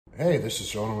Hey, this is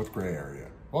Jonah with Gray Area.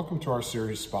 Welcome to our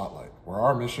series Spotlight, where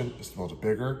our mission is to build a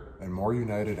bigger and more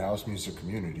united house music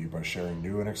community by sharing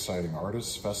new and exciting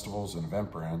artists, festivals, and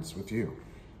event brands with you.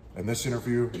 In this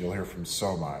interview, you'll hear from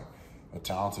SOHMI, a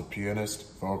talented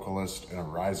pianist, vocalist, and a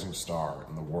rising star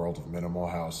in the world of minimal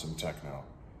house and techno.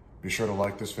 Be sure to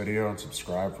like this video and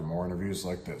subscribe for more interviews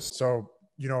like this. So,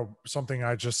 something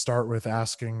I just start with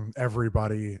asking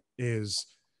everybody is,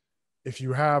 if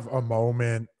you have a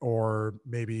moment or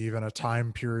maybe even a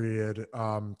time period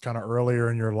kind of earlier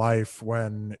in your life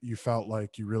when you felt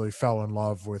like you really fell in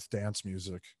love with dance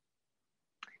music.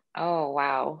 Oh,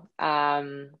 wow.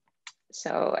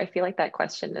 So I feel like that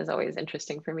question is always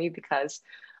interesting for me because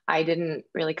I didn't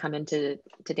really come into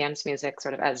dance music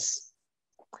sort of as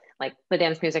like the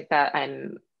dance music that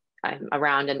I'm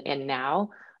around and in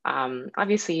now.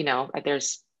 Obviously, like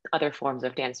there's other forms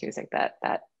of dance music that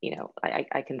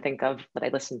I can think of that I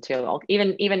listen to,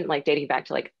 even like dating back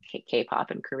to like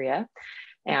K-pop in Korea,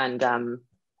 and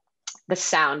the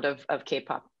sound of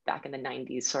K-pop back in the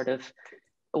 90s sort of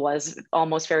was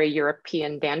almost very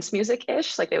European dance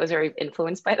music-ish. Like it was very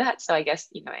influenced by that. So I guess,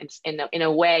 in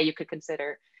a way you could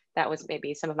consider that was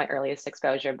maybe some of my earliest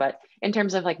exposure. But in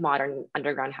terms of like modern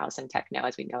underground house and techno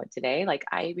as we know it today, like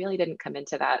I really didn't come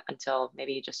into that until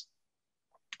maybe just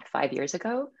 5 years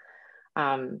ago.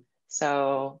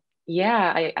 So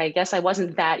yeah, I guess I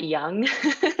wasn't that young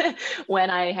when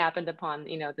I happened upon,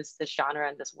 this genre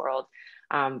and this world.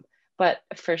 But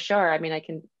for sure, I mean, I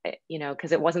can,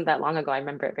 because it wasn't that long ago. I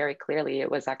remember it very clearly.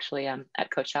 It was actually at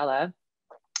Coachella,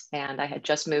 and I had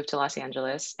just moved to Los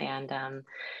Angeles, and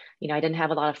I didn't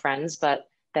have a lot of friends, but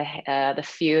the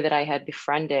few that I had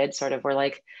befriended sort of were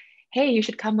like, "Hey, you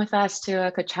should come with us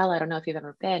to Coachella. I don't know if you've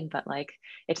ever been, but like,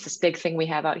 it's this big thing we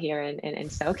have out here in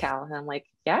SoCal." And I'm like,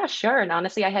 "Yeah, sure." And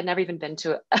honestly, I had never even been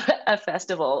to a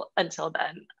festival until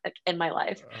then, like, in my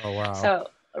life. Oh, wow. So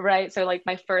right, so like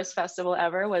my first festival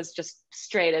ever was just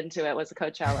straight into it, was a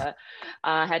Coachella.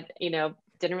 Had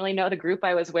didn't really know the group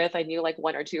I was with. I knew like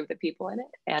one or two of the people in it,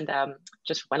 and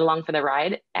just went along for the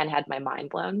ride and had my mind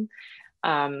blown.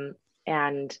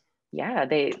 And yeah,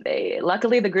 they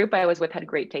luckily the group I was with had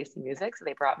great taste in music, so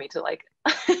they brought me to like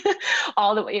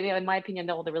all the, in my opinion,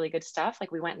 all the really good stuff.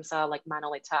 Like we went and saw like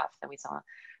Monolith Tough, and we saw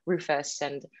Rufus,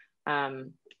 and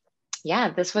yeah,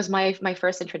 this was my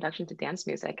first introduction to dance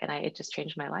music, and it just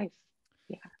changed my life.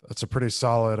 Yeah. That's a pretty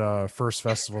solid first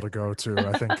festival to go to.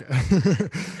 I think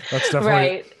that's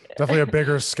Right. definitely a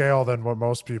bigger scale than what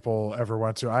most people ever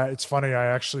went to. It's funny. I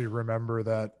actually remember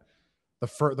that the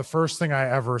first thing I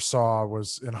ever saw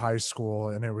was in high school,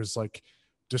 and it was like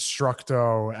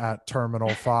Destructo at Terminal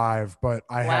 5, but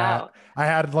Wow. I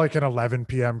had like an 11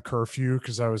 p.m. curfew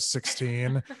because I was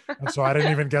 16, and so I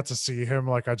didn't even get to see him.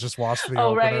 Like I just watched the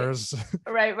Oh, right. openers.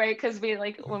 Right. Because we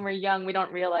like when we're young, we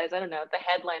don't realize, I don't know, the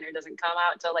headliner doesn't come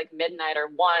out until like midnight or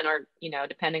one, or,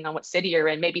 depending on what city you're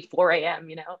in, maybe 4 a.m.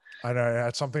 I know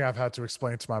it's something I've had to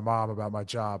explain to my mom about my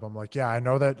job. I'm like, yeah, I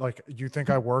know that like you think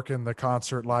I work in the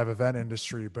concert live event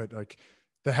industry, but like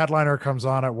the headliner comes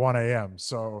on at 1 a.m.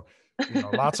 So,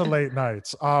 lots of late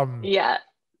nights. Yeah.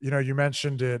 You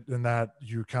mentioned it in that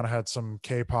you kind of had some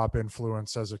K-pop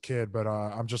influence as a kid, but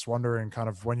I'm just wondering kind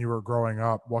of when you were growing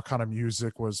up, what kind of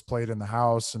music was played in the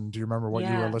house, and do you remember what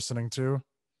you were Yeah. listening to?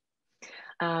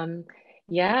 Um,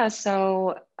 yeah.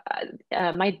 So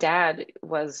my dad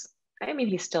was, I mean,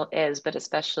 he still is, but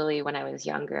especially when I was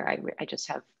younger, I just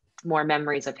have more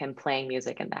memories of him playing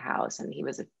music in the house, and he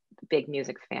was a big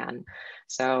music fan.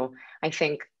 So I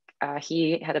think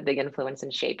he had a big influence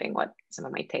in shaping what some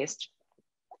of my taste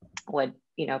would,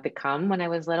 become when I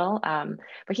was little.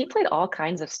 But he played all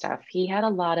kinds of stuff. He had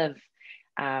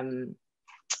um,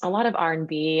 a lot of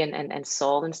R&B and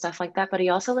soul and stuff like that. But he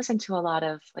also listened to a lot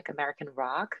of like American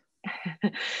rock.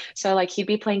 So like he'd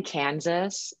be playing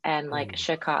Kansas and like Ooh.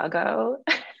 Chicago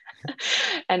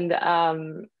and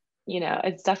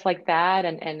and stuff like that.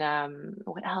 And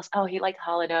what else? Oh, he liked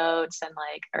Hall and Oates and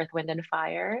like Earth, Wind and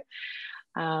Fire.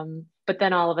 But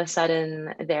then all of a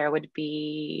sudden there would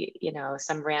be,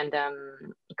 some random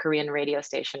Korean radio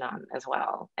station on as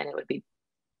well. And it would be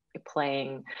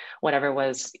playing whatever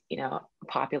was,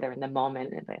 popular in the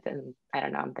moment. And I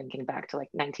don't know, I'm thinking back to like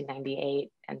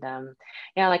 1998. And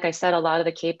yeah, like I said, a lot of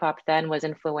the K-pop then was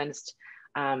influenced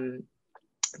um,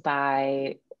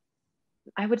 by,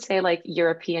 I would say, like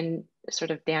European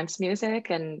sort of dance music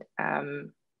and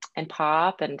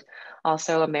pop, and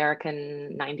also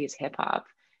American 90s hip hop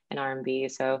and R&B.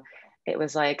 So it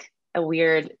was like a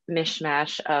weird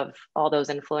mishmash of all those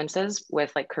influences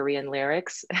with like Korean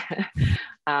lyrics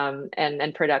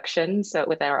and production. So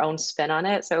with our own spin on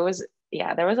it. So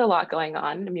yeah, there was a lot going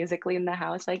on musically in the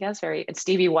house, I guess. Very, and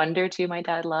Stevie Wonder too, my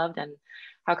dad loved. And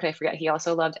how could I forget? He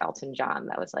also loved Elton John.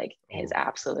 That was like Oh,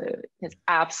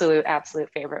 absolute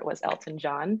favorite was Elton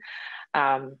John.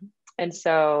 Um, and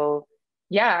so,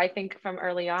 yeah, I think from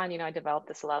early on, I developed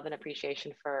this love and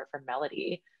appreciation for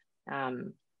melody,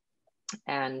 um,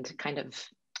 and kind of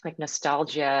like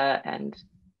nostalgia and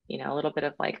a little bit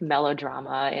of like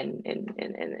melodrama in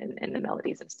the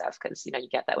melodies and stuff, because you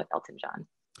get that with Elton John.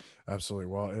 absolutely.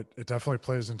 Well, it definitely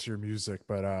plays into your music,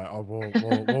 but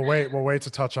we'll wait to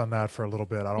touch on that for a little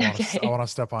bit. I don't want to I Okay. want to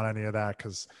step on any of that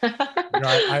because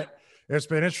I it's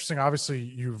been interesting. Obviously,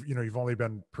 you've only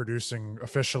been producing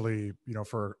officially,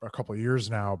 for a couple of years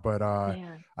now, but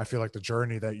Yeah. I feel like the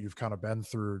journey that you've kind of been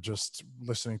through just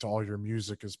listening to all your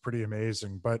music is pretty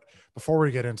amazing. But before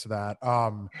we get into that,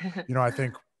 I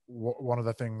think one of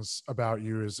the things about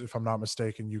you is, if I'm not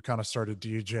mistaken, you kind of started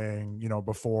DJing,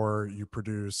 before you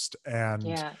produced. And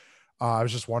Yeah. I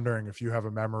was just wondering if you have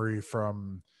a memory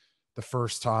from the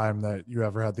first time that you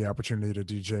ever had the opportunity to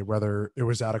DJ, whether it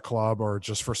was at a club or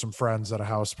just for some friends at a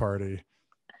house party.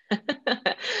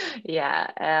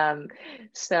 Yeah.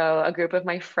 So a group of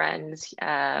my friends,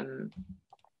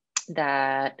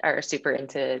 that are super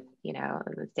into,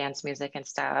 dance music and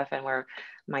stuff, and were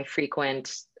my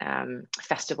frequent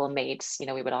festival mates.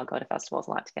 We would all go to festivals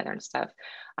a lot together and stuff.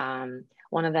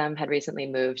 One of them had recently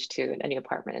moved to a new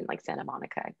apartment in like Santa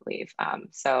Monica, I believe.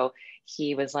 So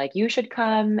he was like, "You should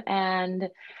come and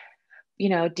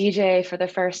DJ for the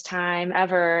first time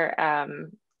ever.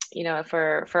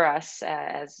 For us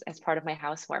as part of my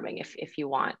housewarming, if you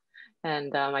want."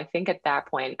 And I think at that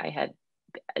point I had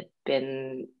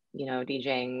been,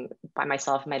 DJing by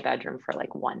myself in my bedroom for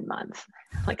like 1 month.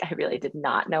 Like I really did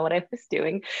not know what I was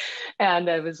doing. And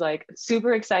I was like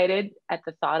super excited at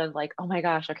the thought of like, oh my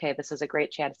gosh, okay, this is a great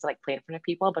chance to like play in front of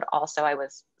people. But also I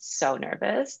was so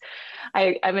nervous.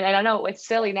 I mean, I don't know, it's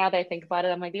silly now that I think about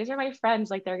it. I'm like, these are my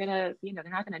friends. Like they're gonna, they're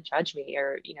not gonna judge me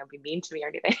or, be mean to me or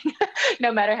anything,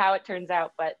 no matter how it turns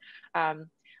out. But um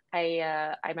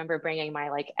I remember bringing my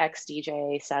like ex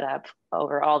DJ setup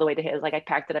over all the way to his. Like I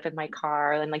packed it up in my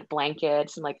car and like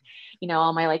blankets and like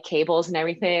all my like cables and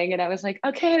everything. And I was like,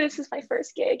 okay, this is my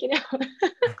first gig.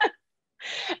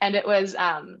 And it was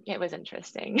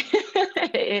interesting.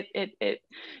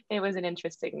 It was an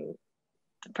interesting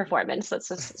performance. Let's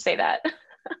just say that.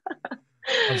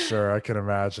 I'm sure I can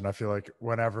imagine. I feel like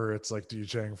whenever it's like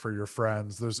DJing for your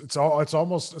friends, it's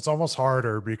almost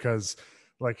harder because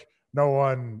like no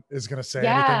one is gonna say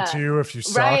anything to Yeah. you if you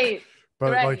suck, Right.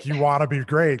 but like Right. you want to be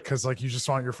great because like you just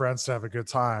want your friends to have a good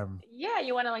time. Yeah,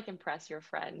 you want to like impress your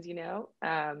friends. Yeah,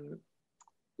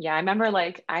 I remember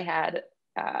like I had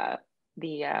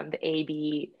the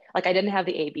AB, like I didn't have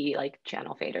the AB like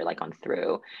channel fader like on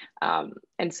through.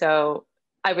 And so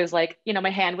I was like, my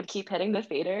hand would keep hitting the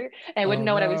fader and I wouldn't Oh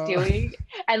know what I was no. doing.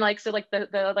 And like so like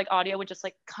the like audio would just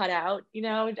like cut out,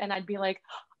 and I'd be like,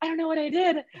 I don't know what I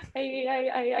did.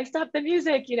 I stopped the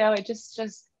music. It just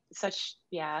such,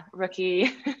 yeah,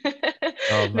 rookie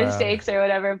Oh man. mistakes or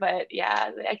whatever. But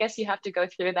yeah, I guess you have to go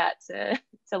through that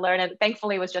to learn. And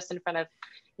thankfully it was just in front of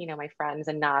my friends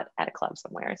and not at a club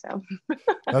somewhere. So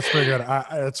That's pretty good.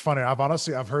 It's funny.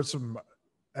 I've heard some.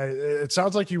 It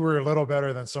sounds like you were a little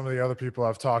better than some of the other people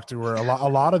I've talked to. Where a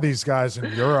lot of these guys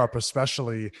in Europe,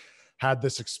 especially, had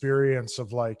this experience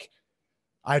of like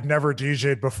I'd never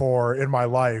DJ'd before in my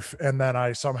life, and then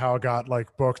I somehow got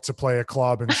like booked to play a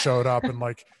club and showed up and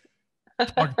like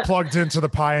plugged into the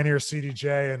Pioneer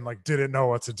CDJ and like didn't know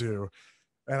what to do.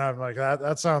 And I'm like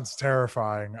that sounds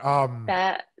terrifying.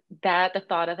 that the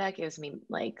thought of that gives me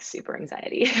like super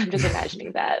anxiety. I'm just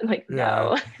imagining that. Like,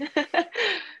 Yeah. no.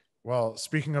 Well,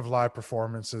 speaking of live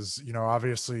performances,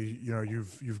 obviously,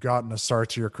 you've gotten a start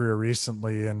to your career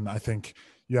recently, and I think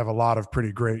you have a lot of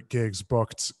pretty great gigs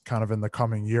booked kind of in the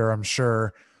coming year, I'm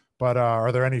sure. But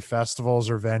are there any festivals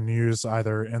or venues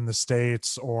either in the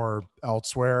States or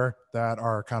elsewhere that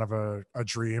are kind of a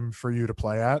dream for you to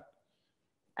play at?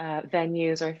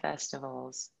 Venues or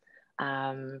festivals.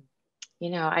 Um,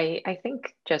 I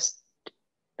think just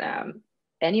um,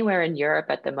 anywhere in Europe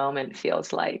at the moment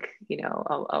feels like,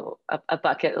 a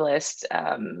bucket list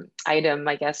item,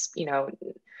 I guess,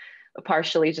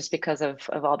 partially just because of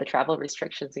all the travel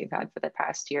restrictions we've had for the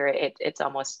past year. It's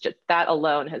almost just that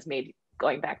alone has made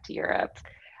going back to Europe,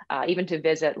 even to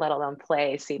visit, let alone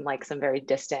play, seem like some very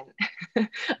distant,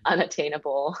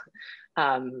 unattainable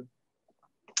um,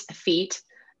 feat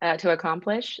to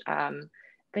accomplish.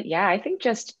 But yeah, I think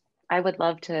just I would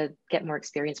love to get more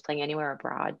experience playing anywhere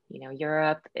abroad.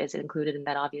 Europe is included in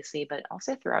that, obviously, but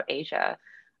also throughout Asia.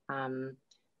 Um,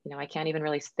 I can't even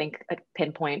really think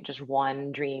pinpoint just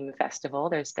one dream festival.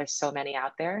 There's so many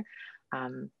out there.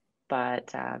 Um,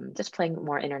 but just playing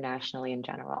more internationally in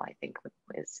general, I think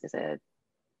is a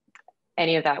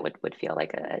any of that would feel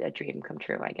like a dream come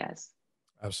true, I guess.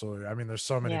 Absolutely. I mean,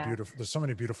 Yeah. there's so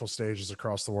many beautiful stages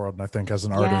across the world. And I think as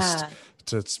an artist,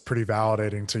 Yeah, it's pretty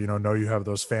validating to, know you have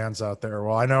those fans out there.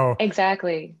 Well,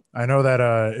 exactly. I know that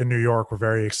in New York, we're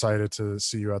very excited to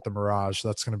see you at the Mirage.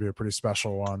 That's going to be a pretty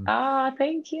special one. Oh,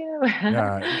 thank you.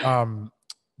 Yeah.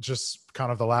 Just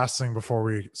kind of the last thing before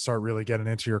we start really getting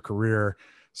into your career,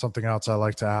 something else I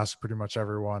like to ask pretty much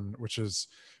everyone, which is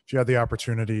if you had the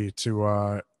opportunity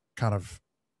to kind of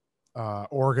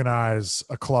organize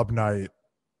a club night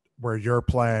where you're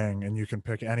playing and you can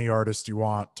pick any artist you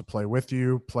want to play with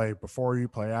you, play before you,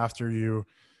 play after you,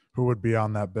 who would be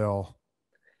on that bill?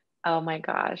 Oh my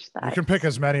gosh, You can pick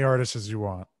as many artists as you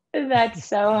want. that's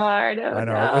so hard. Oh I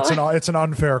know no. it's an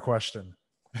unfair question.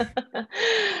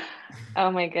 Oh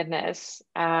my goodness.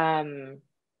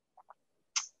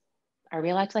 Are we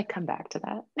allowed to like come back to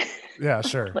that? Yeah,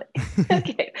 sure. Like,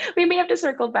 okay, we may have to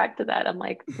circle back to that. I'm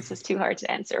like, this is too hard to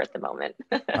answer at the moment.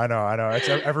 I know. It's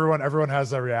everyone has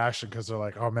that reaction because they're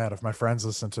like, oh man, if my friends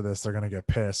listen to this, they're gonna get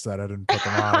pissed that I didn't put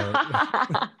them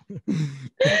on it.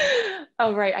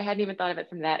 Oh, right. I hadn't even thought of it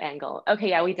from that angle. Okay,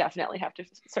 yeah, we definitely have to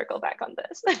circle back on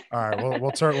this. All right,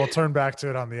 we'll turn back to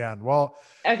it on the end. Well,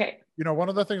 Okay. one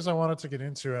of the things I wanted to get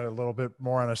into a little bit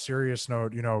more on a serious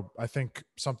note, I think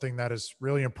something that is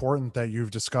really important that you've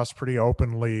discussed pretty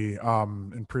openly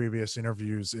in previous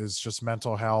interviews is just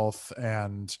mental health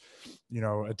and,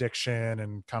 addiction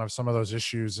and kind of some of those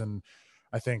issues. And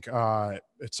I think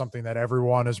it's something that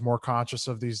everyone is more conscious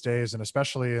of these days, and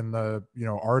especially in the,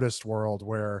 artist world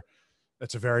where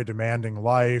it's a very demanding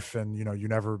life and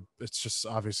it's just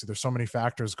obviously there's so many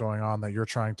factors going on that you're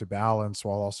trying to balance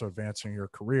while also advancing your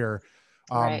career.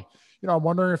 um Right. I'm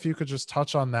wondering if you could just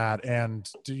touch on that. And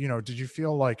did you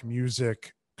feel like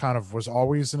music kind of was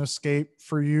always an escape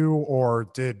for you, or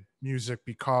did music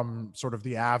become sort of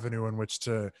the avenue in which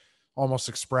to almost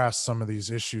express some of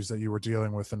these issues that you were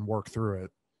dealing with and work through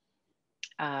it?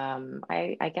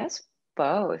 I guess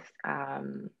both.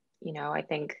 I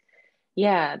think,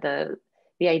 yeah, the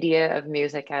idea of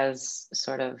music as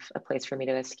sort of a place for me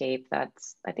to escape,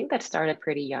 I think that started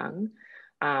pretty young.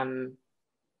 Um,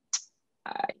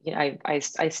 I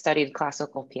studied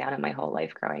classical piano my whole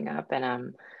life growing up,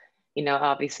 and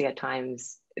obviously at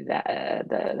times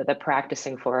the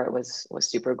practicing for it was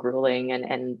super grueling,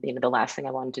 and the last thing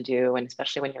I wanted to do, and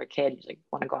especially when you're a kid, you like,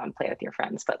 want to go out and play with your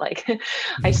friends, but like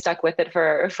I stuck with it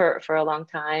for a long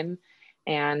time.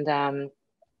 And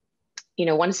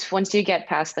once you get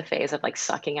past the phase of like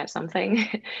sucking at something,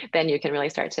 then you can really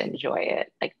start to enjoy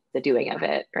it, like the doing of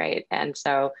it, right? And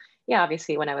so yeah,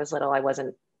 obviously when I was little I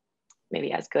wasn't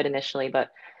maybe as good initially, but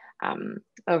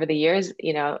over the years,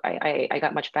 I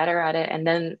got much better at it,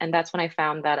 and that's when I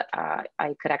found that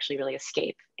I could actually really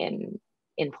escape in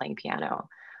playing piano.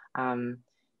 Um,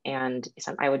 and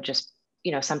I would just,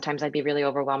 sometimes I'd be really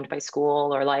overwhelmed by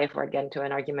school or life, or I'd get into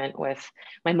an argument with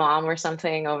my mom or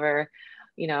something over,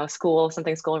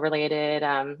 something school related,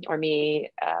 or me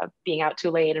being out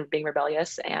too late and being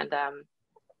rebellious, and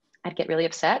I'd get really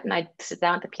upset, and I'd sit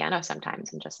down at the piano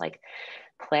sometimes and just like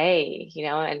play,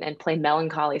 and play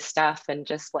melancholy stuff, and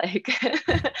just like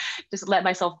just let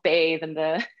myself bathe in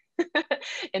the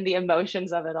in the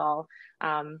emotions of it all.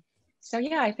 So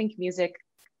yeah, I think music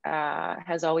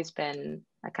has always been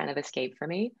a kind of escape for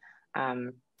me.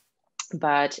 Um,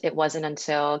 but it wasn't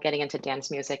until getting into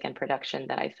dance music and production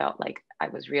that I felt like I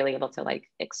was really able to like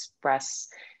express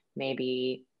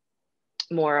maybe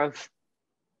more of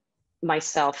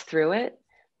myself through it.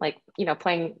 Like,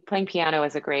 playing piano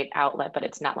is a great outlet, but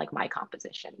it's not like my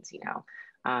compositions.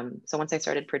 So once I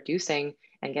started producing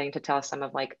and getting to tell some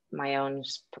of like my own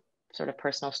sort of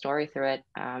personal story through it,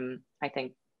 I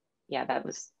think, yeah,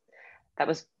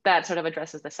 that sort of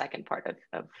addresses the second part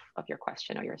of your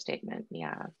question or your statement.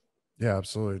 Yeah. Yeah,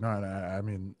 absolutely. No, and I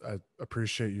mean, I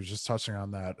appreciate you just touching on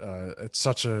that. It's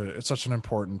such an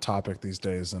important topic these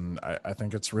days, and I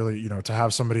think it's really, to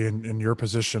have somebody in your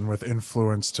position with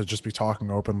influence to just be talking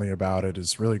openly about it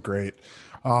is really great.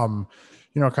 Um,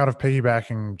 kind of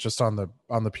piggybacking just on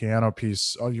the piano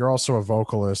piece, you're also a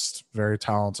vocalist, very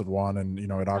talented one, and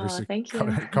it Oh, obviously thank you.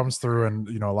 comes through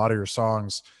in a lot of your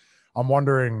songs. I'm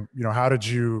wondering, how did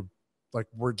you like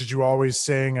did you always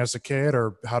sing as a kid,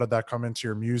 or how did that come into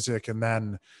your music? And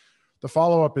then the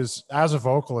follow-up is, as a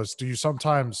vocalist, do you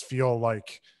sometimes feel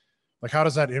like how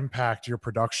does that impact your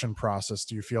production process?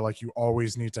 Do you feel like you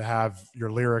always need to have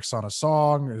your lyrics on a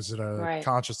song? Is it a Right,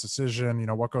 conscious decision?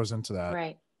 What goes into that?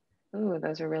 right. Ooh,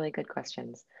 those are really good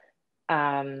questions.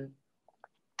 Um,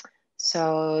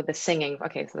 so the singing,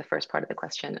 okay, so the first part of the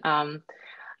question.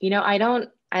 I don't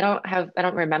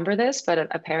remember this, but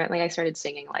apparently I started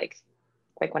singing like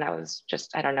when I was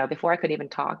just, I don't know, before I could even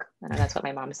talk. And that's what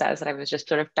my mom says, that I was just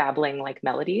sort of babbling like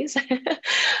melodies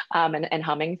and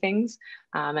humming things.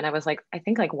 And I was like, I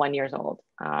think like 1 years old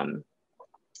when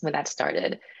that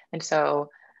started. And so,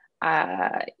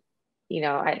 uh,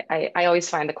 I always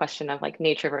find the question of like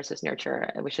nature versus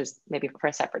nurture, which is maybe for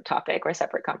a separate topic or a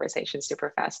separate conversation,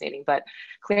 super fascinating. But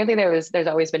clearly there's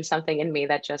always been something in me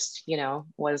that just,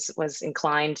 was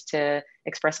inclined to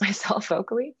express myself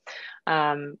vocally.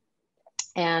 Um,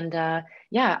 and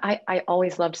yeah, I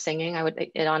always loved singing.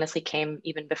 It honestly came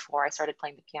even before I started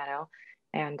playing the piano.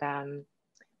 And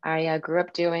I grew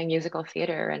up doing musical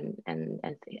theater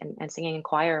and singing in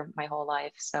choir my whole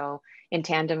life. So in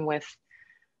tandem with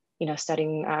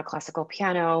studying classical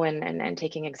piano and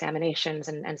taking examinations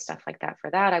and stuff like that for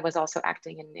that. I was also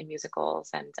acting in musicals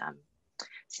and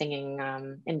singing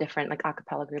in different like a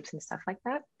cappella groups and stuff like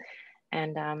that.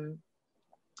 And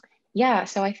yeah,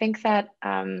 so I think that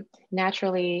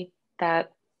naturally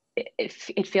that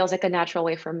it feels like a natural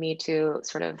way for me to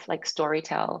sort of like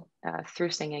storytell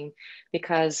through singing,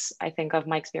 because I think of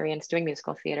my experience doing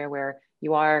musical theater where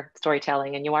you are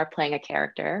storytelling and you are playing a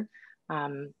character.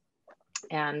 Um,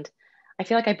 and I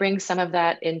feel like I bring some of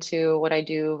that into what I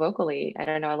do vocally. I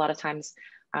don't know, a lot of times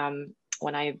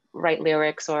when I write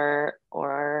lyrics or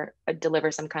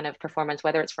deliver some kind of performance,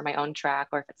 whether it's for my own track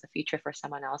or if it's a feature for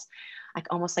someone else, I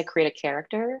almost like create a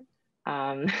character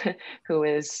um, who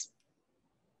is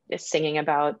singing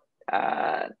about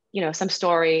some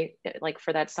story like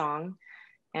for that song.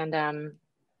 And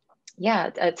yeah,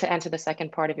 to answer the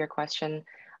second part of your question,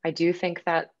 I do think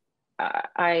that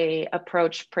I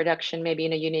approach production maybe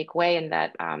in a unique way in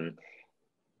that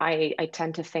I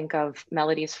tend to think of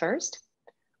melodies first,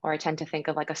 or I tend to think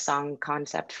of like a song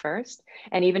concept first.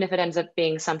 And even if it ends up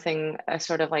being something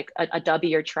sort of like a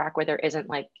dubbier track where there isn't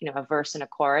like, a verse and a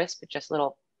chorus, but just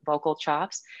little vocal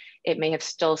chops, it may have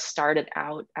still started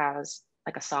out as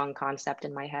like a song concept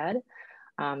in my head.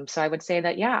 So I would say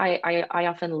that, yeah, I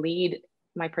often lead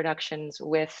my productions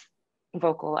with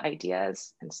vocal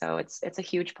ideas. And so it's a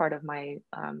huge part of my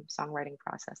songwriting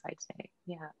process, I'd say.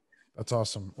 Yeah. That's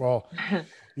awesome. Well,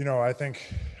 I think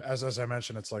as I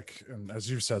mentioned, it's like, and as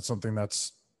you've said, something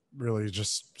that's really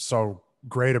just so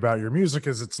great about your music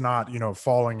is it's not,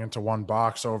 falling into one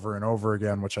box over and over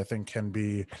again, which I think can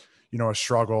be, a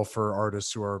struggle for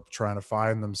artists who are trying to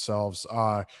find themselves.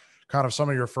 Kind of some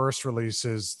of your first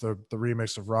releases, the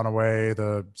remix of Runaway,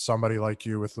 the Somebody Like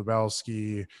You with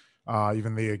Lubelski,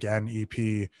 even the Again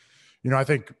EP. I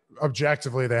think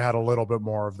objectively they had a little bit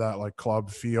more of that like club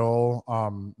feel,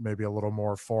 maybe a little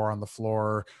more four on the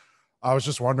floor. I was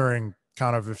just wondering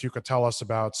kind of if you could tell us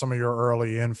about some of your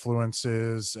early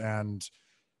influences and,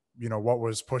 what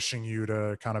was pushing you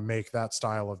to kind of make that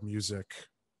style of music.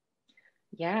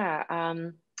 Yeah.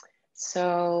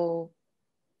 So,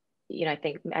 I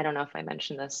think, I don't know if I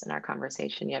mentioned this in our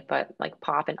conversation yet, but like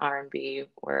pop and R&B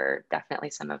were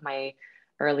definitely some of my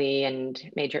early and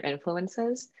major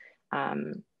influences.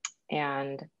 Um,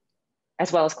 and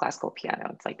as well as classical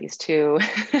piano. It's like these two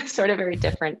sort of very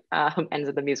different ends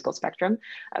of the musical spectrum,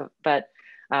 but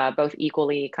both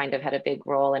equally kind of had a big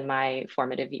role in my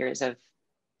formative years of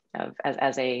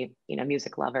as a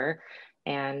music lover.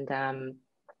 And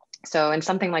so in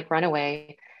something like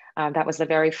Runaway, that was the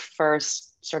very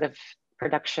first sort of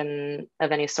production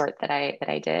of any sort that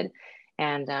I did.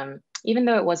 And even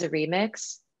though it was a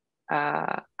remix,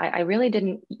 I really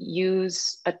didn't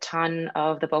use a ton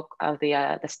of the book of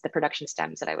the production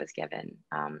stems that I was given.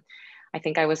 I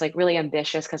think I was like really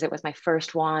ambitious because it was my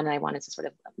first one, and I wanted to sort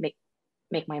of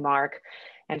make my mark.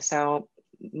 And so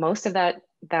most of that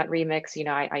remix,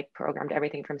 I programmed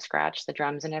everything from scratch, the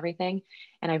drums and everything.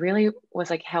 And I really was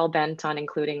like hell bent on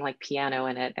including like piano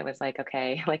in it. I was like,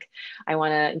 okay, like I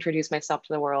want to introduce myself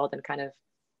to the world and kind of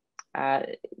uh,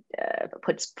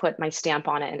 put my stamp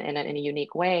on it in a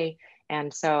unique way.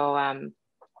 And so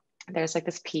there's like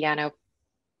this piano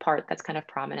part that's kind of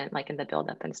prominent, like in the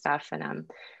buildup and stuff. And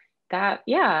that,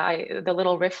 yeah, the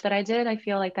little riff that I did, I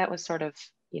feel like that was sort of,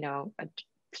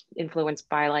 influenced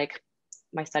by like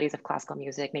my studies of classical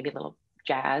music, maybe a little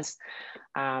jazz.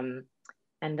 Um,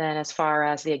 and then as far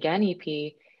as the Again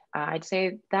EP, I'd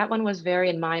say that one was very,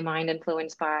 in my mind,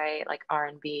 influenced by like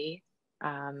R&B.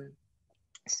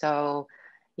 So,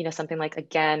 something like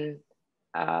Again,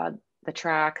 the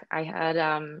track, I had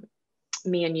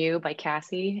Me and You by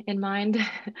Cassie in mind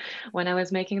when I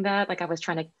was making that. Like I was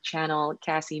trying to channel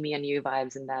Cassie, Me and You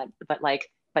vibes in that,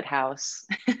 but house.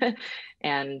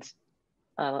 And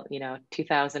you know,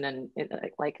 2000 and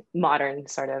like modern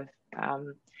sort of.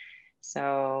 Um,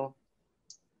 so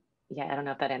yeah, I don't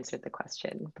know if that answered the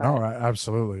question, No, but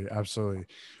absolutely, absolutely.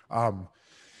 Um,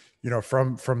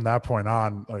 from that point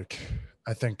on, like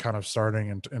I think kind of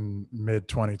starting in mid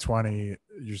 2020,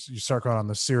 you start going on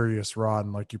the serious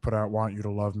run. Like you put out "Want You to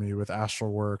Love Me" with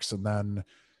Astral Works, and then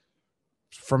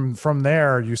from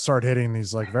there you start hitting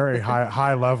these like very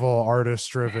high level artist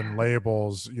driven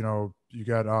labels. You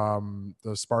get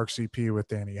the Sparks EP with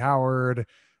Danny Howard,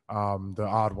 the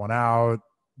Odd One Out,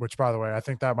 which by the way I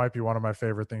think that might be one of my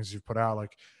favorite things you've put out.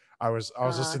 Like I was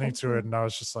listening thank to it you. and I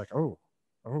was just like, oh,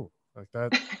 like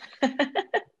that,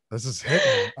 this is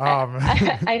hitting.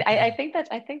 I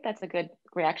think that's a good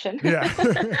reaction.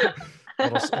 Yeah.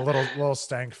 a little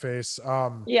stank face.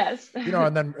 Yes.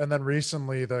 And then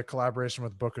recently the collaboration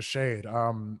with Book of Shade.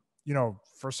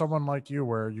 For someone like you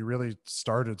where you really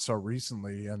started so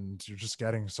recently and you're just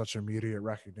getting such immediate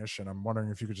recognition, I'm wondering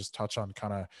if you could just touch on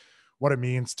kind of what it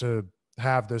means to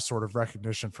have this sort of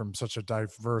recognition from such a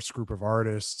diverse group of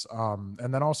artists.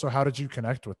 And then also, how did you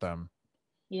connect with them?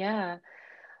 Yeah.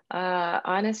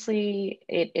 Honestly,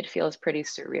 it feels pretty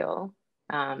surreal.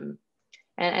 Um,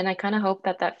 and I kind of hope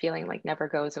that that feeling like never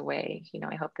goes away. You know,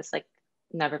 I hope this like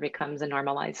never becomes a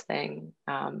normalized thing.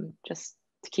 Just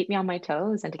to keep me on my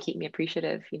toes and to keep me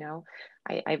appreciative, you know.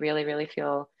 I really, really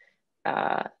feel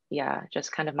yeah,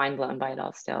 just kind of mind blown by it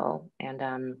all still.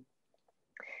 And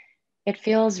it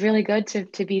feels really good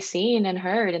to be seen and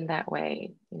heard in that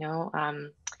way, you know.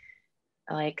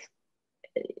 Like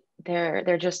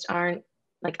there just aren't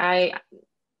like I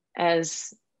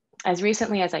as as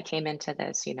recently as I came into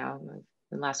this, you know,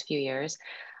 in the last few years,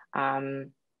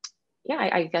 um, yeah,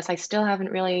 I guess I still haven't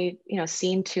really, you know,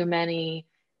 seen too many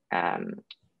um,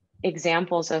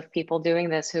 examples of people doing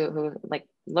this who like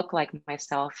look like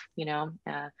myself, you know,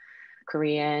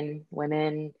 Korean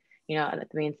women, you know, I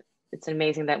mean, it's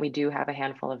amazing that we do have a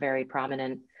handful of very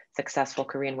prominent, successful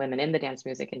Korean women in the dance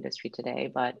music industry today,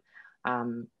 but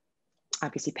um,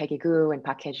 obviously Peggy Gou and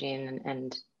Park Hye-jin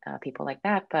and people like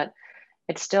that, but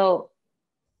it's still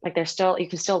like they're still you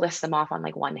can still list them off on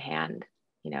like one hand,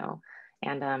 you know.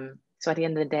 And so at the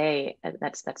end of the day,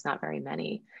 that's not very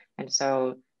many. And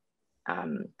so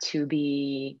to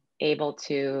be able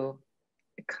to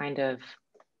kind of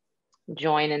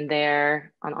join in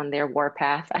their on their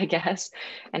warpath, I guess,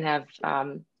 and have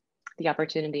the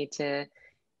opportunity to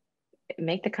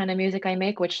make the kind of music I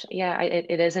make, which yeah,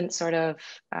 it isn't sort of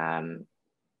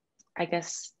I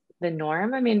guess the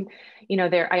norm. I mean, you know,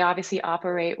 there I obviously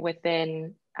operate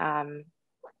within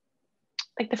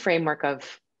like the framework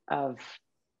of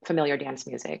familiar dance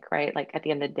music, right? Like at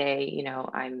the end of the day, you know,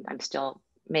 I'm still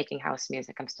making house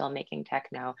music. I'm still making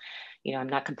techno. You know, I'm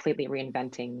not completely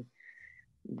reinventing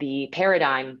the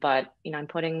paradigm, but you know, I'm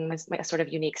putting a sort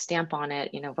of unique stamp on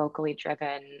it. You know, vocally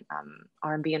driven,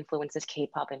 R&B influences,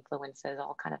 K-pop influences,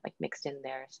 all kind of like mixed in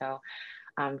there. So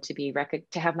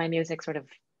to have my music sort of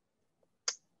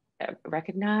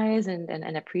recognized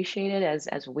and appreciated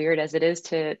as weird as it is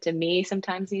to me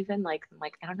sometimes even like I'm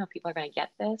like I don't know if people are going to get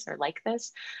this or like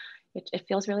this. It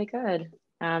feels really good.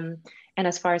 And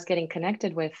as far as getting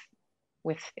connected with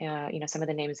you know some of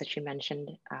the names that you mentioned,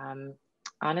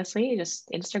 honestly just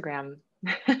Instagram.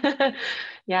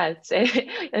 Yeah, it's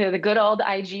the good old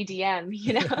IGDM,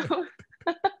 you know.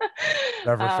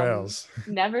 Never fails.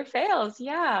 Never fails.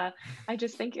 Yeah, I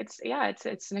just think it's yeah,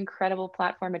 it's an incredible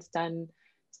platform. It's done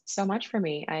so much for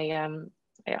me. I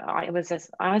was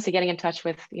just, honestly getting in touch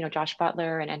with you know Josh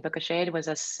Butler and Book of Shade was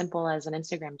as simple as an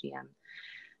Instagram DM.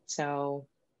 So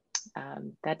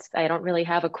that's I don't really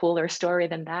have a cooler story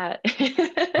than that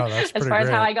Oh, that's as pretty far as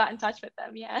how great. I got in touch with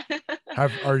them. Yeah.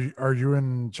 Are you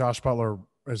and Josh Butler?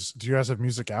 Do you guys have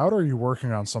music out, or are you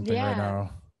working on something right Yeah. now?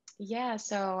 Yeah.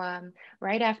 So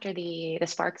right after the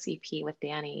Sparks EP with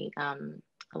Danny, a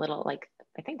little like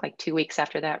I think like 2 weeks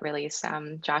after that release,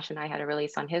 Josh and I had a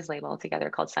release on his label together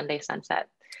called Sunday Sunset.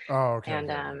 Oh, okay,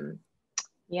 And okay, okay.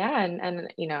 yeah,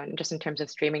 and you know, just in terms of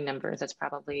streaming numbers, it's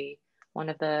probably one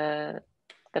of the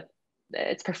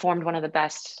it's performed one of the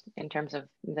best in terms of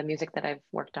the music that I've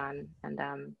worked on. And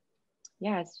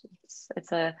yeah,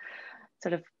 it's a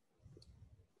sort of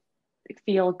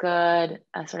feel good,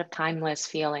 a sort of timeless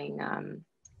feeling,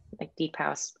 like deep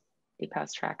house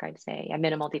track, I'd say, a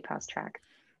minimal deep house track.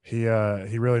 He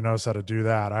really knows how to do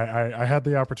that. I had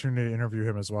the opportunity to interview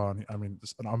him as well, and I mean,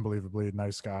 just an unbelievably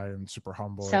nice guy and super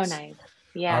humble. So It's nice.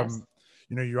 Yes. um,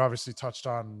 you obviously touched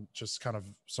on just kind of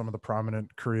some of the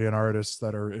prominent Korean artists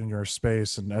that are in your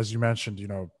space, and as you mentioned,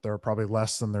 there are probably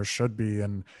less than there should be,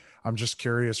 and I'm just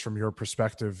curious from your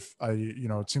perspective.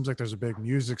 It seems like there's a big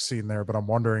music scene there, but I'm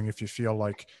wondering if you feel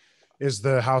like is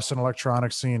the house and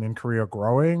electronic scene in Korea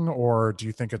growing, or do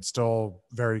you think it's still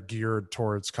very geared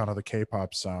towards kind of the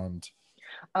K-pop sound?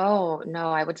 Oh, no,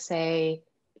 I would say,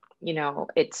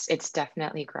 it's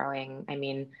definitely growing. I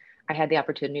mean, I had the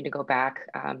opportunity to go back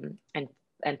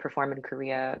and perform in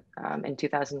Korea in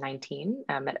 2019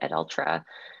 at Ultra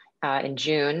in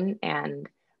June, and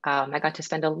I got to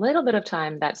spend a little bit of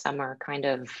time that summer, kind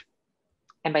of,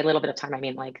 and by a little bit of time, I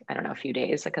mean like, I don't know, a few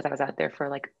days, because I was out there for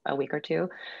like a week or two.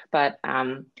 But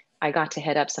I got to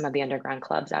hit up some of the underground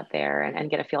clubs out there and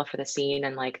get a feel for the scene.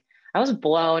 And like, I was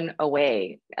blown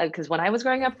away because when I was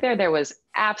growing up there was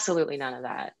absolutely none of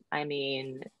that. I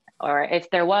mean, or if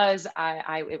there was,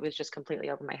 it was just completely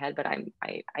over my head. But I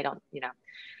don't,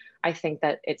 I think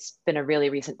that it's been a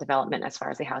really recent development as far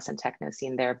as the house and techno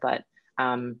scene there. But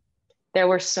um, there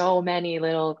were so many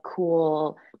little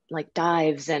cool like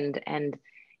dives and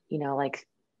like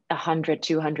 100,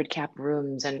 200 cap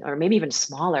rooms, and or maybe even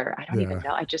smaller. I don't even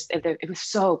Yeah. know. It was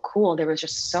so cool. There were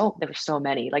so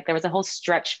many. Like there was a whole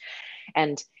stretch,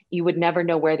 and you would never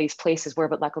know where these places were.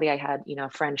 But luckily I had, a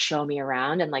friend show me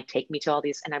around and like take me to all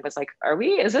these. And I was like,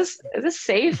 is this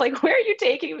safe? Like, where are you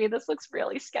taking me? This looks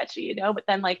really sketchy. But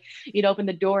then like you'd open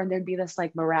the door and there'd be this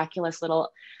like miraculous little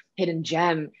hidden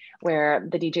gem where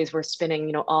the DJs were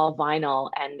spinning, all vinyl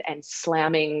and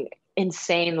slamming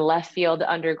insane left field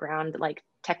underground like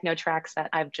techno tracks that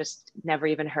I've just never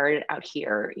even heard out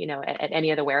here, at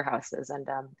any of the warehouses. And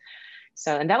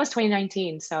that was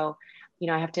 2019. So,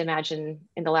 I have to imagine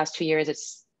in the last 2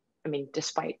 years, I mean,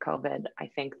 despite COVID, I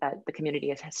think that the community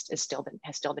has still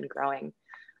been growing.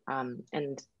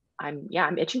 And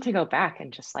I'm itching to go back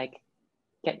and just like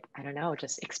I don't know,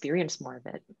 just experience more of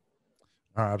it.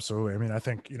 Absolutely. I mean, I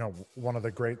think, one of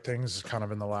the great things kind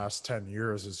of in the last 10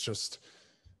 years is just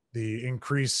the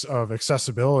increase of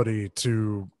accessibility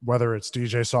to whether it's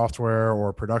DJ software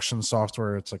or production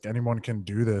software. It's like anyone can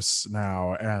do this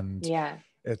now. And Yeah.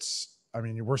 I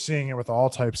mean, we're seeing it with all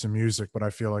types of music, but I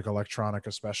feel like electronic,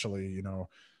 especially,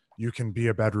 you can be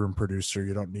a bedroom producer.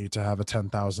 You don't need to have a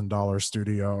 $10,000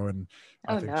 studio. And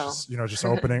I Oh think no. just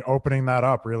opening that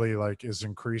up really like is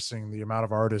increasing the amount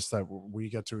of artists that we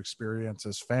get to experience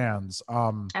as fans.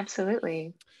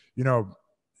 Absolutely. You know,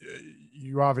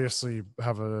 you obviously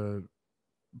have a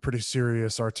pretty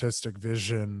serious artistic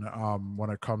vision when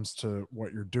it comes to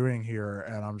what you're doing here.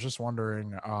 And I'm just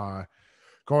wondering,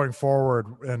 going forward,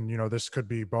 and this could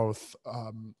be both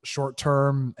short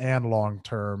term and long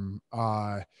term,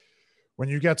 when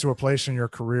you get to a place in your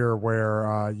career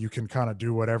where you can kind of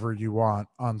do whatever you want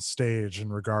on stage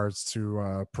in regards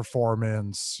to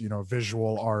performance,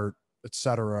 visual art,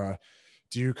 etc.,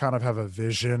 do you kind of have a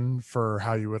vision for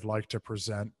how you would like to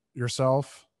present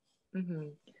yourself?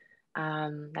 Hmm.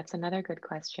 That's another good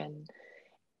question.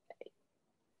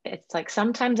 It's like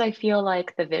sometimes I feel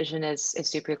like the vision is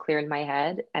super clear in my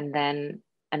head, and then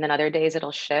other days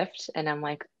it'll shift, and I'm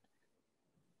like,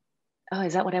 oh,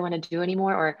 is that what I want to do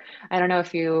anymore? Or I don't know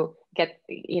if you get,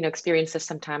 experience this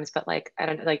sometimes, but like I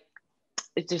don't know, like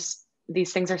it just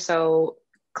these things are so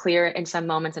clear in some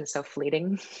moments and so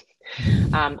fleeting.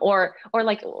 Or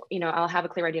like, I'll have a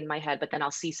clear idea in my head, but then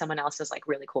I'll see someone else's like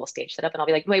really cool stage setup, and I'll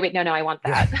be like, wait, no, I want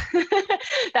Yeah. that.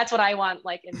 That's what I want.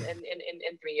 Like in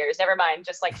 3 years, never mind.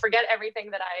 Just like forget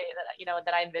everything that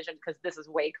I envisioned, because this is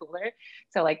way cooler.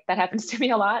 So like that happens to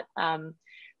me a lot.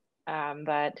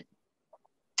 But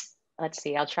let's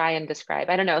see, I'll try and describe.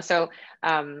 I don't know. So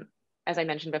as I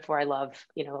mentioned before, I love,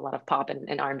 a lot of pop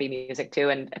and R&B music too.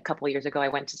 And a couple of years ago, I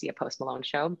went to see a Post Malone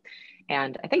show.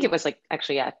 And I think it was like,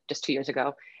 actually, yeah, just 2 years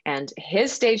ago. And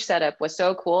his stage setup was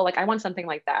so cool. Like I want something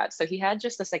like that. So he had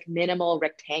just this like minimal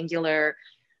rectangular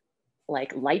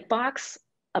like light box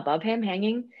above him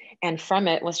hanging. And from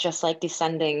it was just like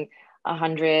descending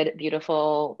 100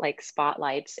 beautiful like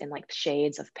spotlights in like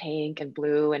shades of pink and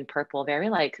blue and purple, very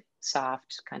like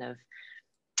soft kind of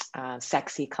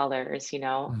sexy colors,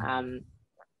 Mhm.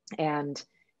 and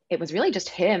it was really just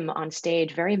him on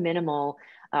stage, very minimal.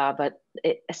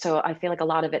 So I feel like a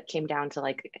lot of it came down to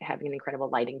like having an incredible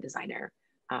lighting designer,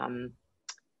 um,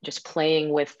 just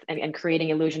playing with and creating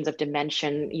illusions of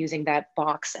dimension using that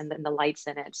box and then the lights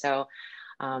in it. So,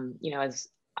 as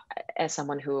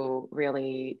someone who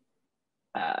really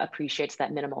appreciates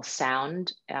that minimal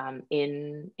sound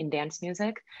in dance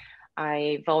music,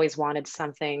 I've always wanted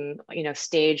something,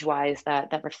 stage wise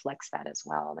that reflects that as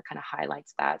well, that kind of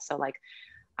highlights that. So like,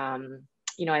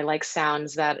 I like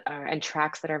sounds that are and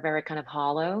tracks that are very kind of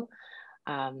hollow,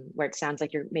 where it sounds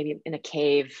like you're maybe in a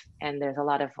cave and there's a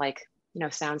lot of like,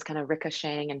 sounds kind of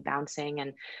ricocheting and bouncing.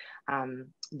 And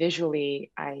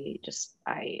Visually,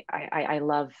 I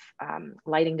love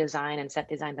lighting design and set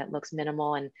design that looks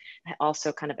minimal and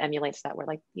also kind of emulates that, where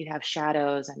like you have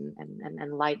shadows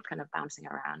and light kind of bouncing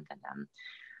around. And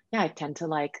yeah, I tend to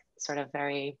like sort of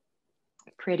very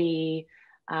pretty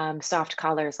soft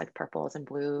colors like purples and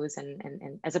blues,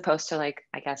 and as opposed to, like,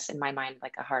 I guess in my mind,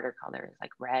 like a harder color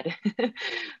like red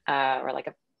or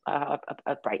like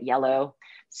a bright yellow.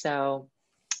 So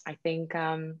I think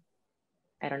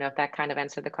I don't know if that kind of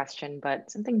answered the question,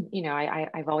 but something,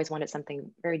 I've always wanted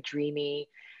something very dreamy,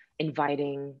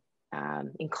 inviting,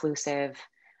 inclusive,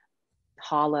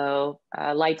 hollow,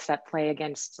 lights that play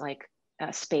against like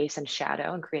space and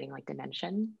shadow and creating like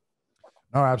dimension,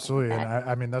 No, something like absolutely. And that.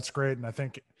 I mean, that's great. And I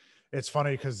think it's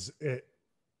funny because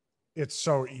it's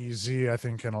so easy, I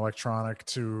think, in electronic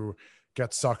to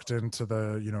get sucked into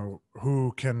the,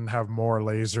 who can have more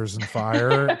lasers and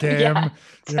fire Yeah, game,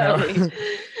 you know. totally.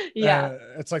 Yeah,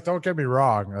 It's like, don't get me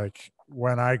wrong, like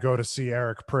when I go to see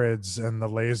Eric Prydz and the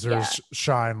yeah. lasers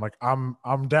shine, like I'm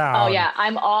Oh down. yeah,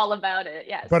 I'm all about it.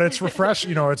 Yes. But it's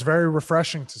refreshing, it's very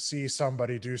refreshing to see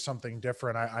somebody do something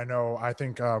different. I know, I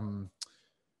think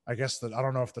I guess that, I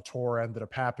don't know if the tour ended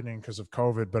up happening because of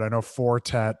COVID, but I know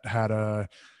Fortet had a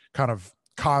kind of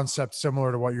concept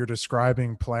similar to what you're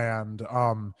describing planned.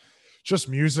 Just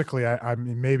musically, I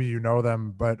mean, maybe you know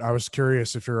them, but I was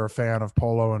curious if you're a fan of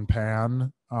Polo and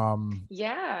Pan.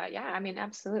 Yeah. I mean,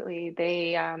 absolutely.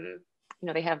 They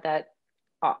have that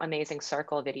amazing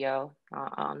circle video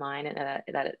online, and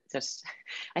that it just,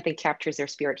 I think, captures their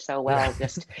spirit so Yeah. well.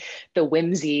 Just the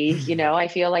whimsy, I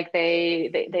feel like they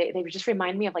just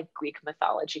remind me of like Greek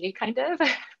mythology, kind of.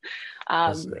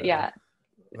 Yeah,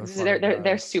 Yeah, they're funny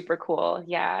they're guys. super cool.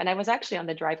 Yeah, and I was actually on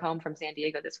the drive home from San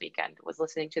Diego this weekend, was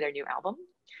listening to their new album.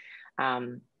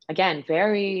 Again,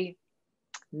 very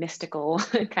mystical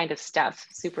kind of stuff.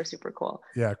 Super, super cool.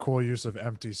 Yeah, cool use of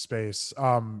empty space.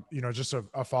 Just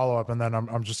a follow up, and then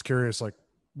I'm just curious, like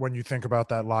when you think about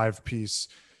that live piece,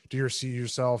 do you see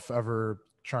yourself ever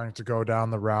trying to go down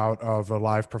the route of a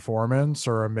live performance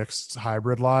or a mixed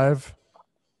hybrid live?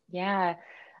 Yeah,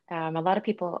 a lot of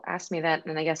people ask me that,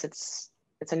 and I guess it's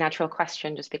a natural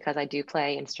question just because I do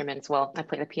play instruments. Well, I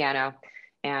play the piano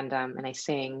and I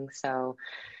sing. So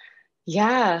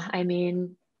yeah, I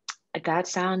mean, that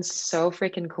sounds so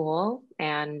freaking cool.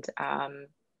 And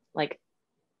like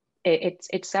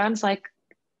it sounds like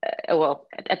well,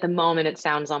 at the moment it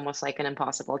sounds almost like an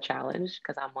impossible challenge,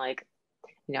 because I'm like,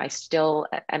 I still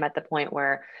am at the point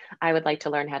where I would like to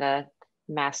learn how to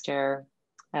master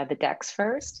the decks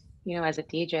first, as a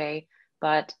DJ.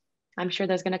 But I'm sure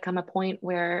there's going to come a point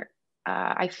where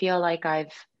I feel like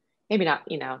I've maybe not,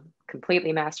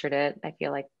 completely mastered it. I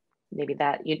feel like maybe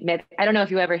that I don't know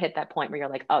if you ever hit that point where you're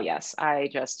like, oh yes, I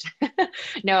just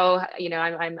no,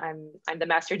 I'm the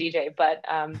master DJ. But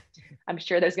I'm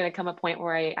sure there's going to come a point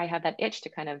where I have that itch to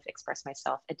kind of express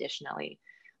myself additionally,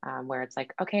 where it's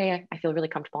like, okay, I feel really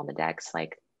comfortable on the decks.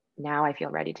 Like now I feel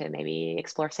ready to maybe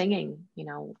explore singing,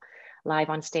 live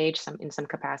on stage in some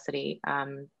capacity.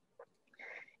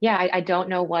 Yeah, I don't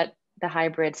know what the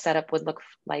hybrid setup would look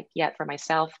like yet for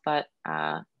myself, but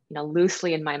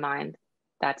loosely in my mind,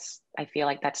 I feel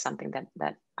like that's something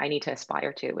that I need to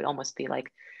aspire to. It would almost be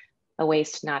like a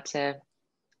waste not to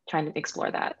try and explore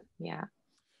that. Yeah.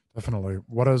 Definitely.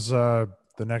 What does the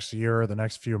next year, the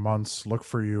next few months look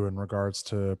for you in regards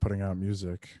to putting out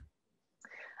music?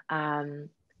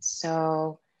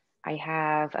 So I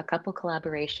have a couple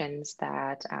collaborations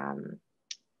that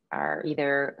are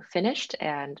either finished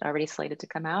and already slated to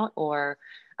come out, or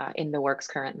in the works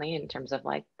currently in terms of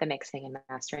like the mixing and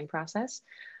mastering process.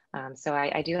 So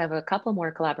I do have a couple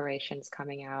more collaborations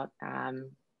coming out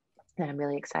that I'm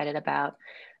really excited about.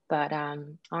 But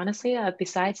honestly,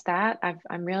 besides that,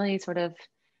 I'm really sort of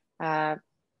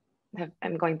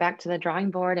I'm going back to the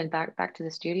drawing board and back to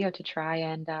the studio to try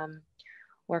and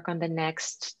work on the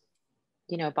next,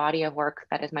 body of work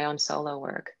that is my own solo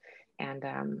work.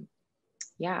 And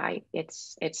yeah,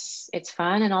 it's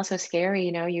fun and also scary.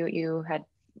 You had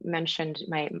mentioned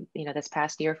this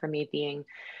past year for me being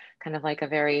kind of like a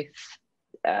very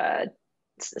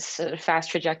sort of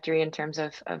fast trajectory in terms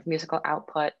of musical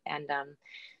output. And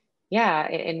yeah,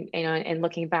 and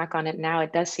looking back on it now,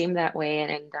 it does seem that way.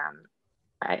 And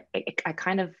I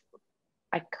kind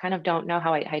of don't know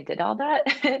how I did all that.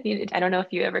 I don't know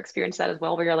if you ever experienced that as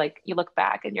well, where you're like, you look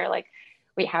back and you're like,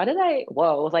 wait,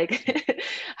 whoa, like,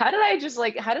 how did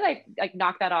I like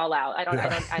knock that all out? I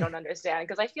don't understand.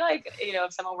 Cause I feel like,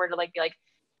 if someone were to like, be like,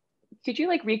 could you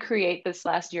like recreate this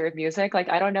last year of music? Like,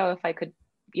 I don't know if I could,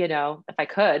 if I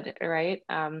could, right.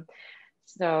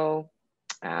 So,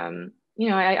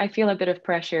 I feel a bit of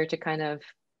pressure to kind of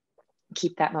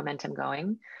keep that momentum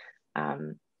going.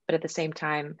 But at the same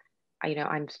time, I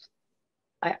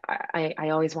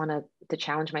always want to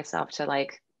challenge myself to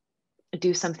like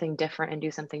do something different and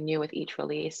do something new with each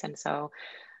release. And so,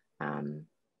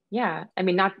 yeah, I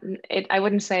mean, I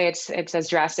wouldn't say it's as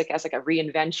drastic as like a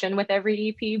reinvention with every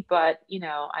EP, but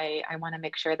I want to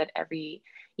make sure that every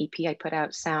EP I put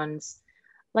out sounds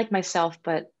like myself,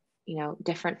 but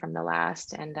different from the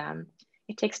last. And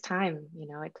it takes time.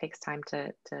 It takes time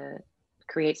to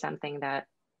create something that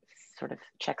sort of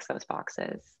checks those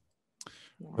boxes.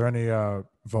 Are there any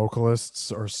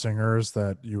vocalists or singers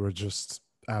that you would just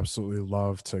absolutely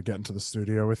love to get into the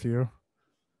studio with you?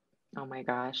 Oh my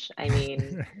gosh. I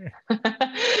mean,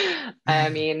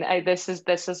 this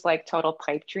is like total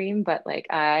pipe dream, but like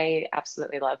I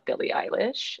absolutely love Billie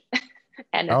Eilish.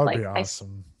 And That if would be like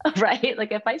awesome. right,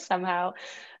 like if I somehow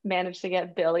manage to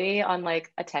get Billie on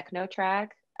like a techno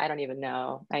track, I don't even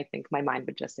know. I think my mind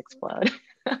would just explode.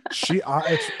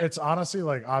 It's honestly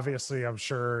like, obviously, I'm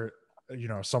sure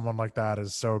someone like that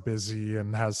is so busy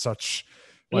and has such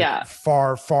like Yeah.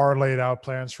 far laid out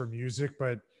plans for music,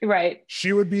 but Right.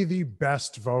 she would be the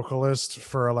best vocalist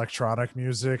for electronic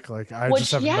music. Like I just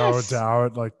Which, have no yes,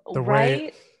 doubt. Like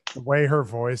right. the way her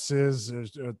voice is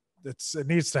it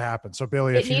needs to happen. So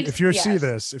Billie, It needs, if you see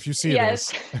yes, this,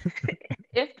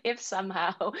 yes. If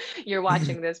somehow you're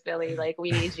watching this, Billie, like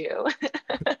we need you.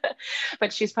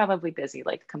 But she's probably busy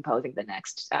like composing the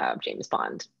next James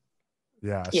Bond,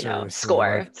 yeah, seriously,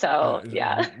 score. like So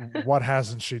yeah. what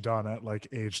hasn't she done at like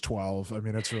age 12? I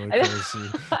mean, it's really crazy.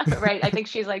 Right. I think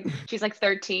she's like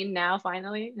 13 now,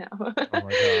 finally. No. Oh my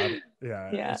God.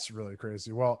 Yeah, Yeah. it's really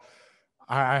crazy. Well,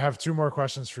 I have two more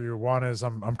questions for you. One is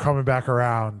I'm coming back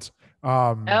around.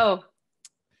 Oh,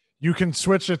 You can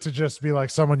switch it to just be like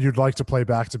someone you'd like to play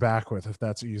back to back with if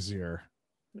that's easier.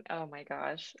 oh my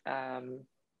gosh.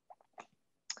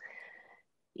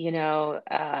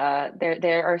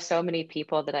 There are so many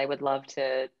people that I would love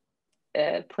to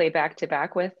play back to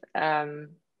back with, and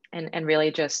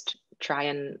really just try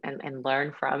and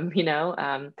learn from,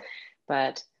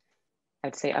 but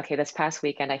I'd say, okay, this past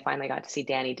weekend, I finally got to see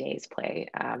Danny Days play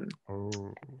Oh,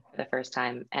 for the first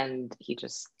time, and he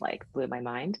just like blew my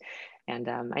mind. And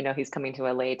I know he's coming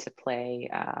to LA to play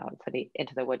for the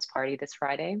Into the Woods party this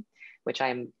Friday, which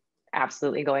I'm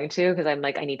absolutely going to, because I'm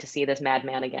like, I need to see this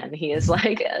madman again. He is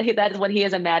like, that is when he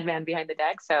is a madman behind the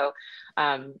deck. So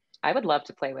I would love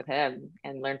to play with him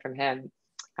and learn from him.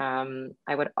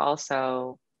 I would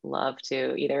also love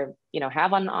to either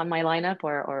have on my lineup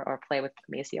or play with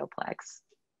Maceo Plex.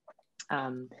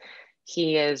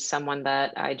 He is someone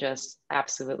that I just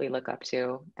absolutely look up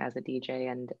to as a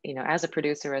DJ and as a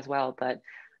producer as well. But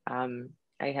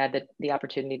I had the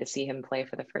opportunity to see him play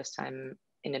for the first time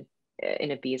in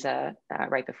Ibiza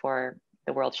right before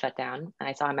the world shut down, and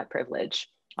I saw him at Privilege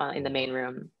in the main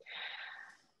room.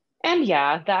 And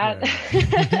yeah, that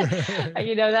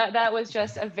that was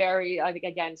just a very, I think,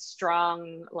 again,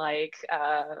 strong, like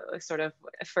sort of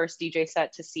first DJ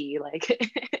set to see like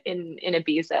in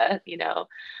Ibiza,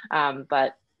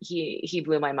 but he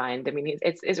blew my mind. I mean,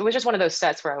 it was just one of those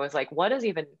sets where I was like, what is he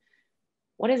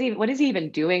even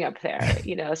doing up there?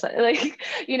 So like,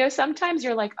 sometimes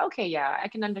you're like, okay, yeah, I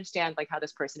can understand like how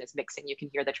this person is mixing. You can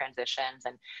hear the transitions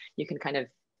and you can kind of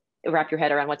wrap your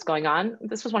head around what's going on.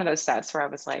 This was one of those sets where I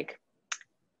was like,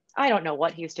 I don't know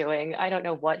what he's doing. I don't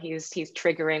know what he's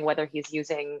triggering, whether he's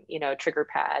using, trigger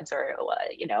pads or,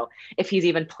 if he's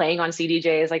even playing on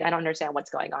CDJs. Like, I don't understand what's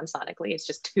going on sonically. It's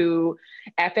just too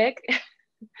epic.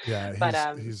 yeah,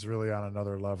 But he's really on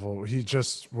another level. He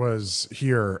just was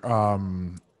here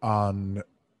on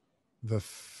the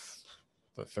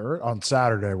third on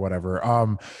Saturday, whatever.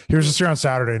 He was just here on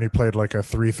Saturday and he played like a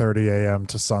 3:30 a.m.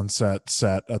 to sunset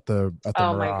set at the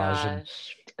oh my Mirage. And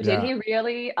gosh. Did yeah, he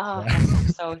really? Oh, yeah.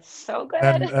 that sounds so good.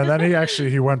 and then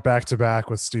he went back to back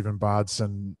with Stephen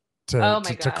Bodson Oh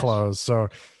my to gosh. close. So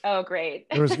Oh, great.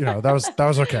 it was, that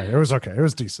was okay. It was okay. It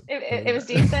was decent. It was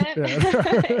decent.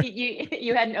 Yeah.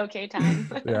 you had an okay time.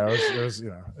 Yeah,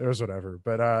 it was whatever.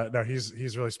 But no, he's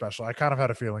really special. I kind of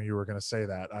had a feeling you were going to say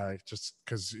that. Just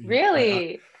because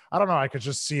Really? I don't know. I could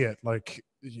just see it, like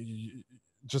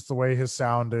just the way his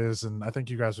sound is, and I think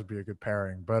you guys would be a good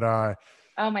pairing. But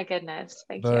oh my goodness,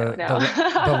 thank you.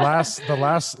 the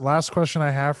last question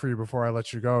I have for you before I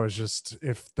let you go is just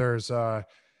if there's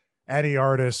any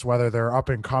artists, whether they're up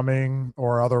and coming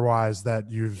or otherwise, that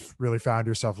you've really found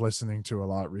yourself listening to a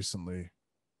lot recently.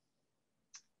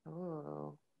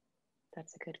 Oh,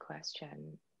 that's a good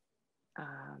question.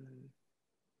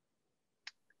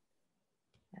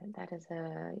 That is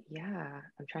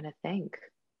I'm trying to think.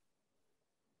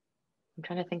 I'm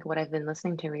trying to think what I've been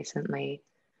listening to recently.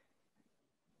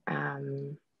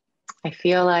 I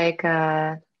feel like,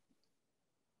 well,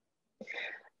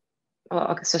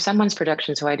 okay, so Someone's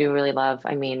Productions, who I do really love.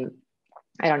 I mean,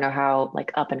 I don't know how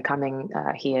like up and coming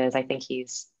he is. I think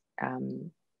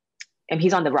and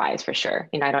he's on the rise for sure.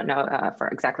 You know, I don't know for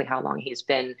exactly how long he's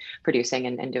been producing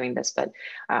and doing this, but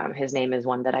his name is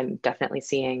one that I'm definitely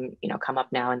seeing, you know, come up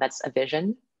now, and that's A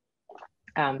Vision.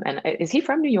 And is he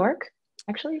from New York,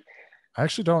 actually? I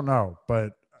actually don't know,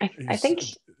 but I think,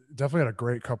 definitely had a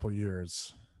great couple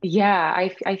years. yeah,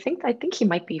 I think he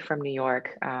might be from New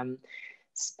York.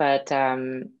 But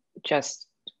just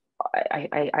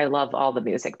I love all the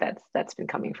music that's been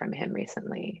coming from him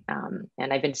recently,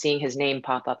 and I've been seeing his name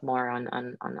pop up more on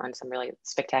some really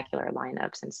spectacular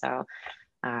lineups, and so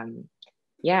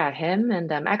yeah, him.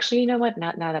 And actually, you know what?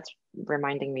 Now that's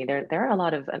reminding me, there are a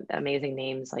lot of amazing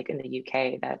names like in the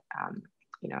UK that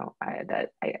you know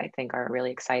I think are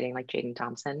really exciting, like Jaden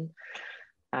Thompson,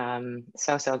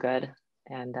 so good,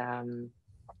 and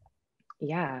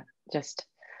just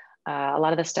a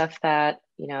lot of the stuff that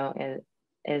you know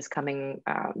is coming.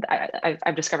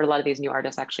 I've discovered a lot of these new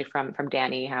artists actually from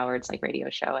Danny Howard's like radio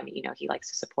show, and you know he likes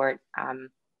to support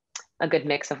a good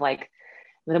mix of like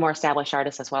the more established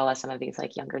artists as well as some of these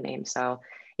like younger names. So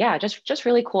yeah, just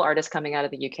really cool artists coming out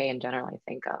of the UK in general. I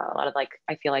think a lot of like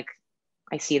I feel like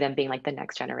I see them being like the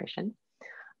next generation.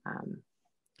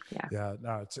 Yeah,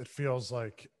 no, it feels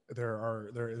like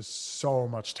there is so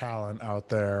much talent out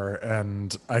there,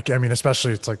 and I mean,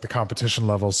 especially it's like the competition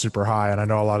level is super high, and I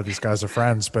know a lot of these guys are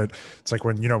friends, but it's like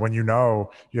when you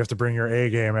have to bring your A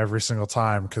game every single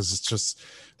time because it's just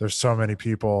there's so many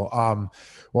people.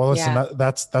 Well, listen, Yeah.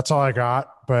 that's all I got,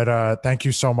 but thank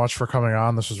you so much for coming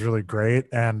on. This was really great,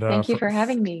 and Thank you for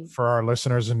having me. for our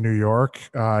listeners in New York,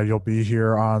 you'll be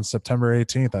here on September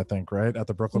 18th, I think, right at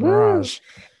the Brooklyn Woo! Mirage.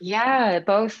 Yeah,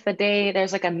 both the day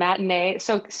there's like a matinee.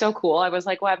 So cool. I was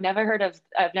like, well, I've never heard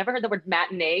the word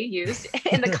matinee used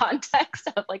in the context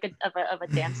of like of a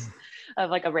dance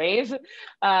of like a rave.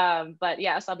 But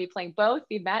yes, I'll be playing both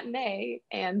the matinee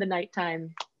and the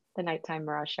nighttime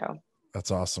Mirage show. That's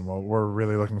awesome. Well, we're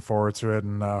really looking forward to it,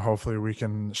 and hopefully we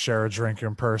can share a drink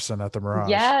in person at the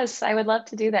Mirage. Yes, I would love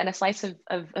to do that, and a slice of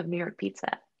New York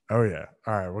pizza. Oh yeah.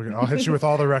 All right. I'll hit you with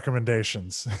all the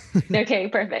recommendations. Okay,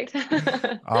 perfect.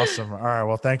 Awesome. All right.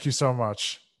 Well, thank you so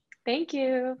much. Thank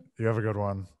you. You have a good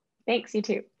one. Thanks, you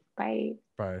too. Bye.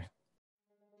 Bye.